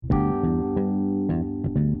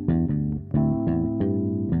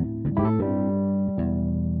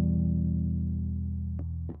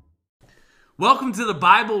Welcome to the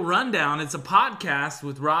Bible Rundown. It's a podcast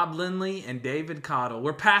with Rob Lindley and David Cottle.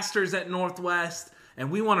 We're pastors at Northwest,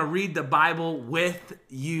 and we want to read the Bible with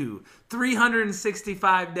you.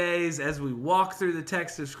 365 days as we walk through the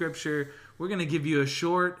text of Scripture, we're going to give you a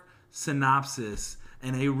short synopsis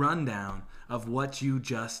and a rundown of what you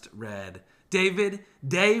just read. David,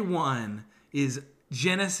 day one is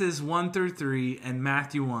Genesis 1 through 3 and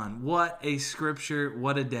Matthew 1. What a scripture,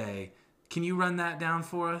 what a day. Can you run that down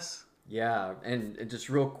for us? Yeah, and just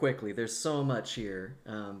real quickly, there's so much here,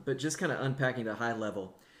 but just kind of unpacking the high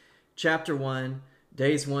level. Chapter 1,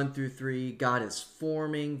 days 1 through 3, God is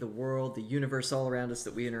forming the world, the universe all around us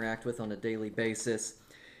that we interact with on a daily basis.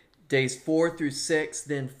 Days 4 through 6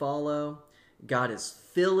 then follow. God is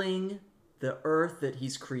filling the earth that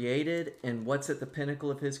he's created, and what's at the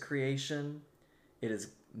pinnacle of his creation? It is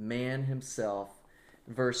man himself.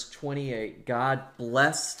 Verse 28, God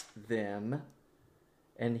blessed them,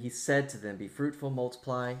 and he said to them, be fruitful,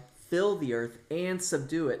 multiply, fill the earth, and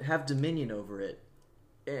subdue it, have dominion over it.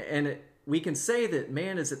 And we can say that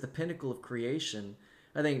man is at the pinnacle of creation,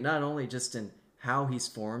 I think not only just in how he's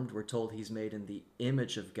formed, we're told he's made in the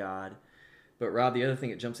image of God, but Rob, the other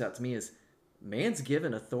thing that jumps out to me is man's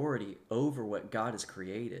given authority over what God has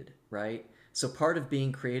created, right? So part of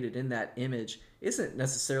being created in that image isn't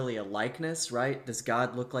necessarily a likeness, right? Does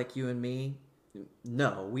God look like you and me?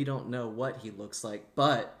 No, we don't know what he looks like,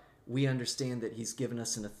 but we understand that he's given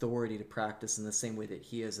us an authority to practice in the same way that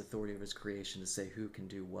he has authority over his creation to say who can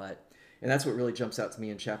do what. And that's what really jumps out to me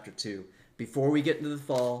in chapter 2. Before we get into the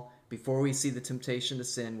fall, before we see the temptation to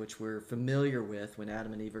sin, which we're familiar with when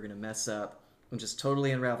Adam and Eve are going to mess up and just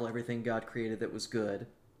totally unravel everything God created that was good,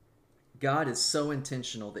 God is so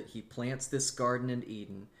intentional that he plants this garden in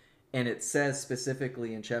Eden, and it says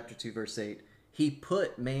specifically in chapter 2, verse 8, he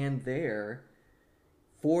put man there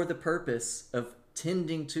for the purpose of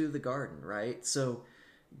tending to the garden, right? So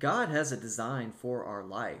God has a design for our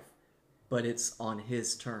life, but it's on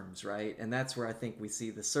his terms, right? And that's where I think we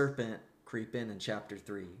see the serpent creep in chapter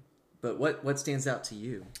 3. But what stands out to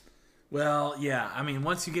you? Well, yeah, I mean,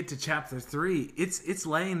 once you get to chapter 3, it's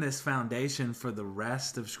laying this foundation for the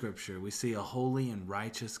rest of Scripture. We see a holy and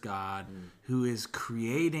righteous God who is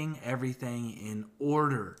creating everything in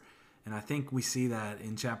order. And I think we see that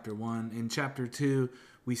in chapter 1. In chapter 2,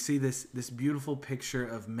 we see this beautiful picture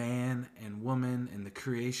of man and woman and the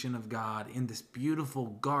creation of God in this beautiful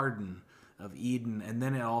garden of Eden. And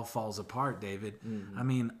then it all falls apart, David. Mm-hmm. I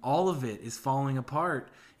mean, all of it is falling apart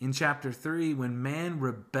in chapter 3 when man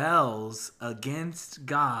rebels against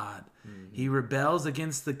God. Mm-hmm. He rebels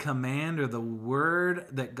against the command or the word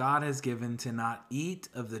that God has given to not eat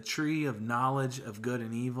of the tree of knowledge of good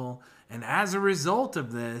and evil. And as a result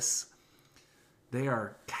of this, they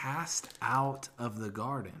are cast out of the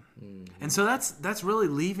garden. Mm-hmm. And so that's really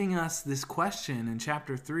leaving us this question in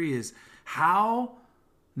chapter 3 is, how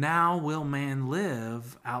now will man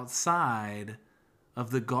live outside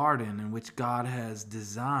of the garden in which God has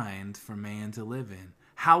designed for man to live in?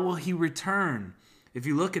 How will he return? If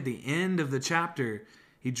you look at the end of the chapter,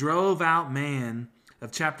 he drove out man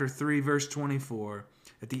of chapter 3, verse 24.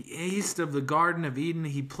 At the east of the Garden of Eden,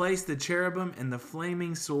 he placed the cherubim and the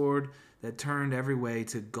flaming sword that turned every way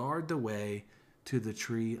to guard the way to the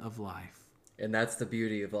tree of life. And that's the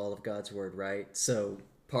beauty of all of God's word, right? So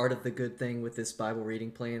part of the good thing with this Bible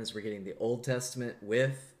reading plan is we're getting the Old Testament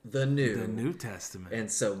with the New. The New Testament.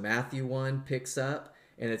 And so Matthew 1 picks up,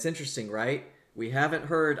 and it's interesting, right? We haven't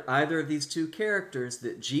heard either of these two characters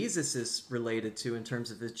that Jesus is related to in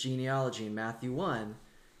terms of his genealogy in Matthew 1,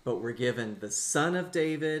 but we're given the son of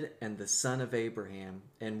David and the son of Abraham.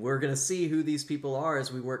 And we're going to see who these people are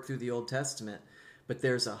as we work through the Old Testament. But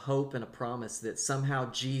there's a hope and a promise that somehow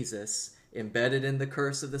Jesus, embedded in the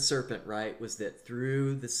curse of the serpent, right, was that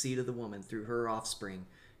through the seed of the woman, through her offspring,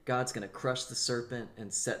 God's going to crush the serpent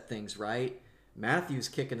and set things right. Matthew's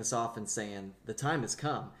kicking us off and saying, the time has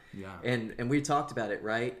come. Yeah. And we talked about it,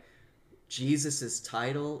 right? Jesus'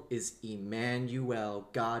 title is Immanuel,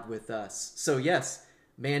 God with us. So yes,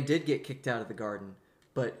 man did get kicked out of the garden,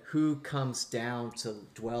 but who comes down to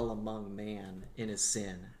dwell among man in his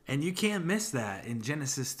sin? And you can't miss that in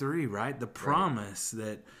Genesis 3, right? The promise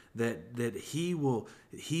that he will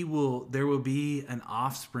there will be an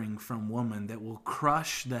offspring from woman that will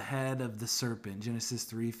crush the head of the serpent. Genesis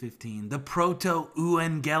 3:15. The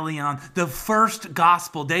proto-evangelion, the first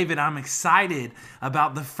gospel. David, I'm excited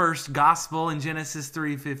about the first gospel in Genesis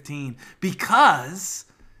 3:15 because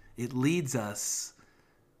it leads us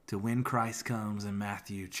to when Christ comes in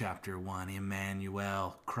Matthew chapter 1.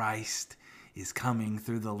 Immanuel, Christ is coming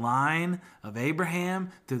through the line of Abraham,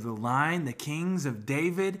 through the line, the kings of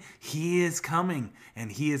David. He is coming,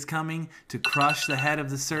 and he is coming to crush the head of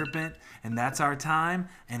the serpent, and that's our time,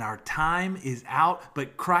 and our time is out,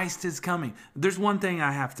 but Christ is coming. There's one thing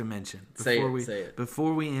I have to mention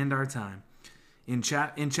before we end our time. In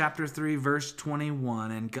chapter 3, verse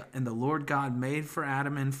 21, and the Lord God made for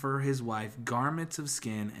Adam and for his wife garments of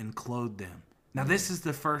skin and clothed them. Now, this is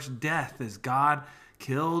the first death, as God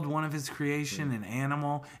killed one of his creation, an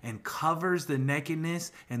animal, and covers the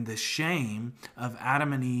nakedness and the shame of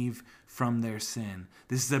Adam and Eve from their sin.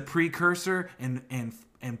 This is a precursor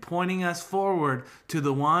and pointing us forward to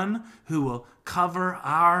the one who will cover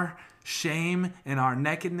our shame and our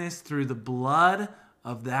nakedness through the blood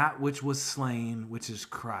of that which was slain, which is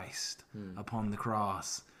Christ upon the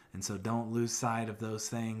cross. And so don't lose sight of those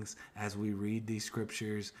things as we read these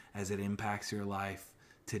scriptures, as it impacts your life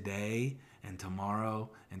today and tomorrow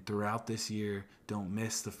and throughout this year. Don't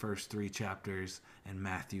miss the first 3 chapters in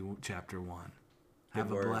Matthew chapter 1.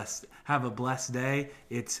 Have a blessed day.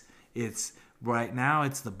 It's right now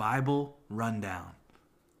it's the Bible rundown.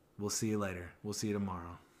 We'll see you later. We'll see you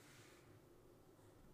tomorrow.